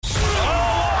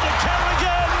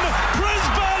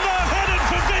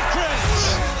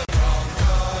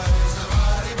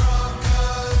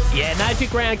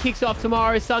Electric round kicks off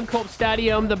tomorrow, Suncorp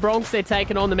Stadium. The Bronx, they're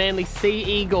taking on the Manly Sea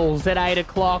Eagles at 8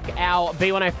 o'clock. Our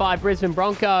B105 Brisbane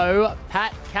Bronco,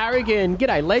 Pat Carrigan.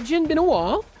 G'day, legend. Been a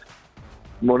while.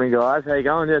 Morning, guys. How you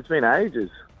going? Yeah, it's been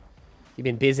ages. You've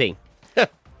been busy.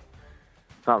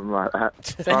 Something like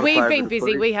that. So we've been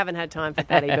busy. We haven't had time for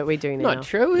Paddy, but we do now. Not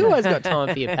true. We always got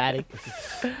time for you, Paddy.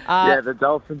 Yeah, the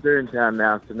Dolphins are in town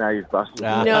now, so now you've busted.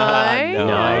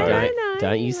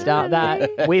 Don't you start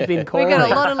that. We've been calling. We've got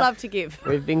a lot of love to give.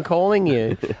 We've been calling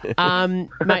you.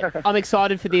 Mate, I'm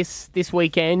excited for this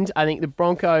weekend. I think the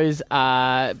Broncos,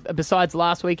 besides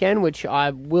last weekend, which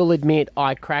I will admit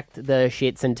I cracked the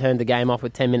shits and turned the game off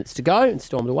with 10 minutes to go and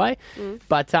stormed away.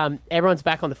 But everyone's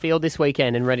back on the field this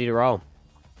weekend and ready to roll.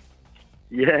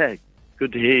 Yeah,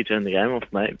 good to hear you turn the game off,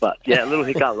 mate. But yeah, a little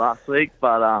hiccup last week,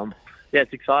 but yeah,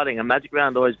 it's exciting. A Magic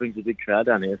Round always brings a big crowd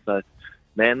down here, so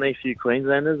Manly, a few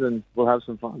Queenslanders, and we'll have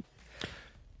some fun.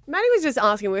 Matty was just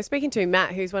asking, we were speaking to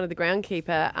Matt, who's one of the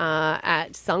groundkeeper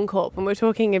at Suncorp, and we're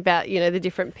talking about, the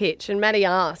different pitch. And Matty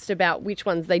asked about which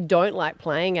ones they don't like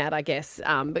playing at, I guess,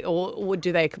 or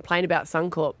do they complain about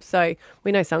Suncorp? So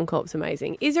we know Suncorp's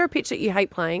amazing. Is there a pitch that you hate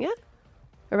playing at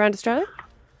around Australia?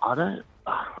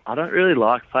 I don't really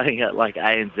like playing at like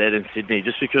ANZ in Sydney,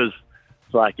 just because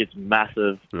it's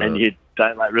massive and you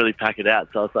don't really pack it out.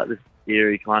 So it's like this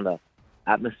eerie kind of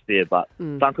atmosphere, but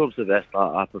Suncorp's the best.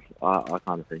 I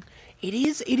kind of think it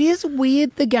is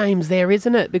weird, the games there,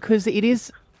 isn't it? Because it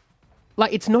is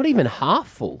it's not even half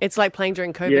full. It's like playing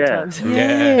during COVID times.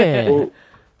 Yeah. Well,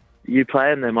 you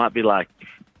play and there might be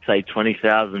say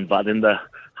 20,000, but in the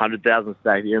 100,000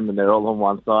 stadium, and they're all on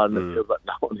one side, and it feels like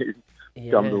no one is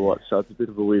come to watch. So it's a bit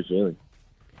of a weird feeling.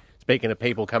 Speaking of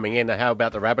people coming in, how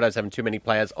about the Rabbitohs having too many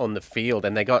players on the field?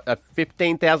 And they got a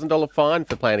 $15,000 fine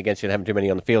for playing against you and having too many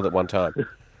on the field at one time.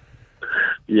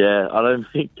 Yeah, I don't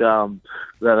think that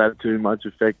had too much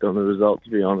effect on the result, to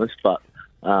be honest. But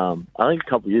I think a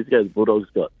couple of years ago, the Bulldogs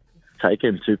got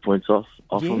taken 2 points off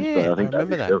them. So I think that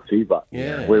was guilty, but we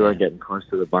weren't getting close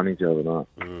to the Bunnies the other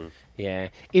night. Yeah.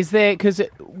 Is there, because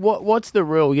what's the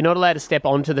rule? You're not allowed to step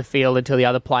onto the field until the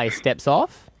other player steps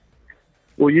off?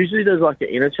 Well, usually there's an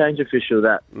interchange official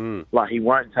that he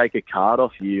won't take a card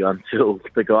off you until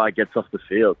the guy gets off the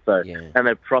field. So and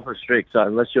they're proper strict. So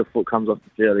unless your foot comes off the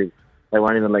field, they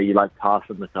won't even let you pass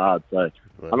them the card. So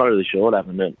I'm not really sure what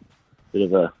happened. A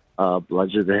bit of a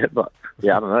bludger there, but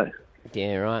yeah, I don't know.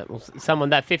 Yeah, right. Well,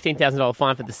 that $15,000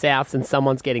 fine for the Souths, and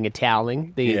someone's getting a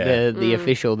toweling. The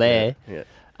official there. Yeah.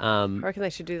 I reckon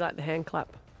they should do the hand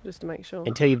clap, just to make sure.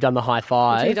 Until you've done the high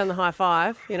five. Until you've done the high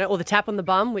five, or the tap on the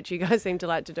bum, which you guys seem to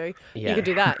like to do. Yeah. You could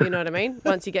do that, you know what I mean?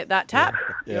 Once you get that tap,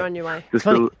 you're on your way. Just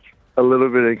a little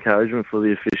bit of encouragement for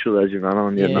the official as you run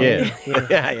on.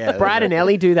 Yeah. Brad and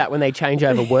Ellie do that when they change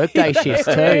over workday shifts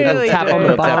too. Really tap do. on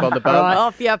the bum. Tap on the bum. Right.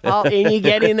 Off your pop. And you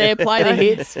get in there, play the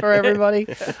hits for everybody.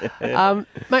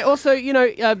 Mate, also,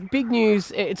 big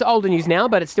news. It's older news now,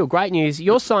 but it's still great news.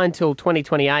 You're signed till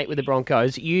 2028 with the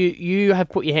Broncos. You have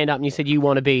put your hand up and you said you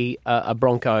want to be a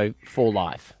Bronco for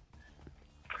life.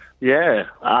 Yeah,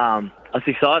 it's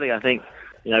exciting. I think,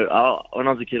 when I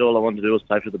was a kid, all I wanted to do was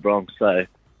play for the Bronx. So,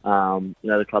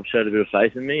 the club showed a bit of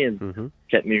faith in me and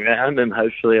kept me around, and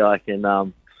hopefully I can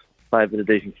play a bit of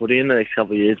decent footy in the next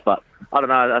couple of years. But I don't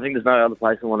know. I think there's no other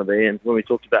place I want to be. And when we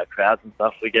talked about crowds and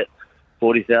stuff, we get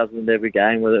 40,000 in every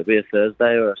game, whether it be a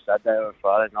Thursday or a Saturday or a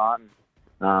Friday night.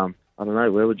 And, I don't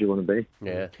know. Where would you want to be?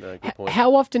 Yeah, no, good point.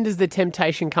 How often does the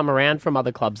temptation come around from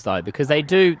other clubs though? Because they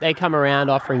come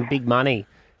around offering big money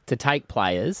to take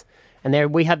players.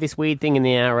 And we have this weird thing in the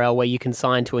NRL where you can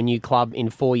sign to a new club in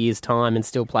 4 years' time and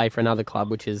still play for another club,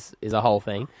 which is a whole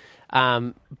thing.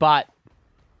 But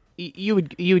you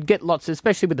would get lots,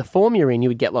 especially with the form you're in, you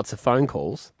would get lots of phone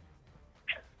calls.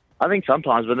 I think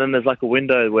sometimes, but then there's a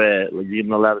window where you're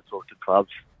not allowed to talk to clubs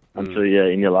until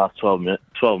you're in your last 12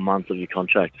 months of your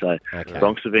contract. So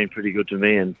Bronx have been pretty good to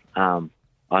me, and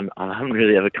I haven't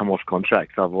really ever come off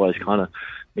contract. So I've always kind of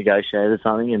negotiated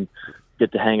something and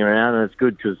get to hang around, and it's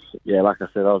good because, like I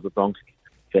said, I was a Bronx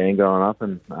fan growing up,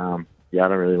 and I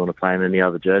don't really want to play in any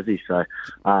other jersey. So as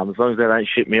long as they don't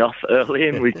ship me off early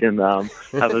and we can have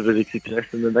a bit of success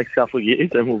in the next couple of years,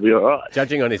 then we'll be all right.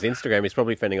 Judging on his Instagram, he's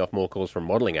probably fending off more calls from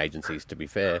modelling agencies, to be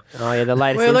fair. Oh, yeah, the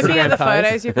latest We're looking Instagram at the post.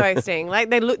 photos you're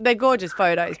posting. They're gorgeous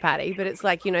photos, Paddy, but it's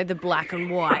the black and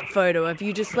white photo of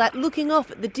you just looking off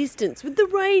at the distance with the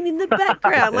rain in the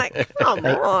background. Come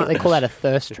on. They call that a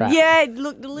thirst trap. Yeah, it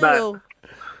looked a little...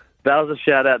 That was a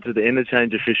shout out to the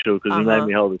interchange official because he made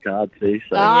me hold the card too.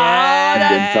 So.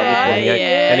 That's right.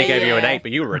 And he gave you an 8, but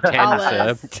you were a 10,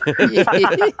 sir.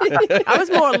 I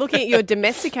was more looking at your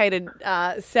domesticated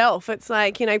self. It's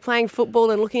playing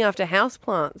football and looking after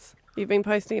houseplants. You've been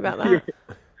posting about that?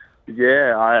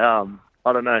 Yeah,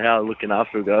 I don't know how looking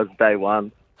after it goes. Day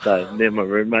one, so me and my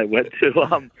roommate went to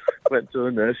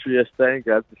a nursery yesterday and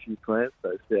grabbed a few plants.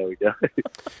 So see how we go.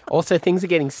 Also, things are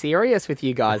getting serious with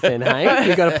you guys then, hey?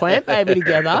 You've got a plant baby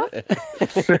together.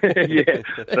 Yeah,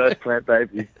 first plant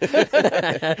baby. Keep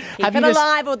it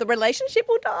alive or the relationship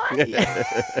will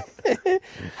die.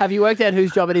 Have you worked out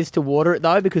whose job it is to water it,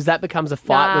 though? Because that becomes a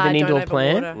fight with an indoor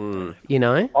plant. You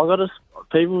know?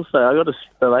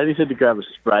 The lady said to grab a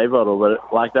spray bottle,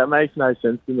 but that makes no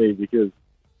sense to me because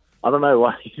I don't know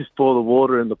why you just pour the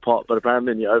water in the pot, but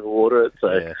apparently then you overwater it,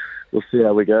 so we'll see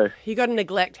how we go. You got to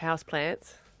neglect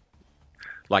houseplants.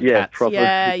 Like cats. Proper.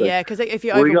 Yeah, because if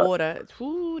you overwater, it's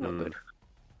not good.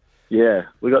 Yeah,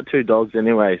 we got 2 dogs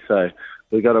anyway, so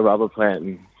we got a rubber plant,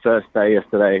 and first day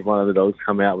yesterday, one of the dogs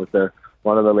come out with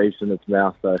one of the leaves in its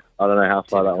mouth, so I don't know how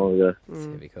far that one will go. That's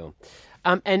going to be cool.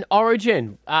 And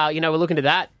Origin, we're looking to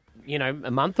that,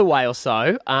 a month away or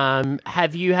so.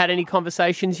 Have you had any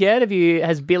conversations yet?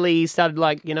 Has Billy started,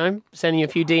 sending you a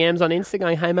few DMs on Insta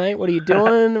going, hey, mate, what are you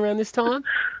doing around this time?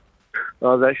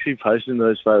 I was actually posting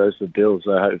those photos for Bill,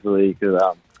 so hopefully he could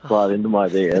slide into my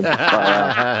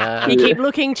DMs. You keep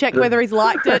looking, check whether he's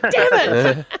liked it. Damn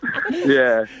it!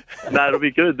 Yeah. No, it'll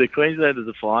be good. The Queenslanders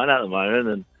are flying at the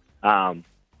moment, and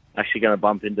actually going to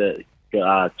bump into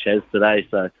Ches today,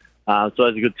 so it's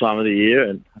always a good time of the year,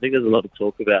 and I think there's a lot of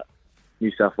talk about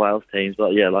New South Wales teams.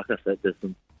 But, yeah, like I said, there's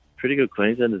some pretty good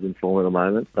Queenslanders in form at the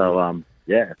moment. So,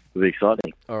 it'll be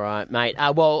exciting. All right, mate.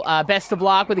 Best of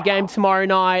luck with the game tomorrow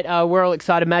night. We're all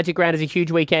excited. Magic Round is a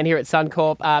huge weekend here at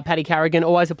Suncorp. Paddy Carrigan,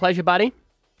 always a pleasure, buddy.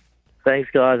 Thanks,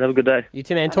 guys. Have a good day. You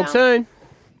too, man. Talk soon.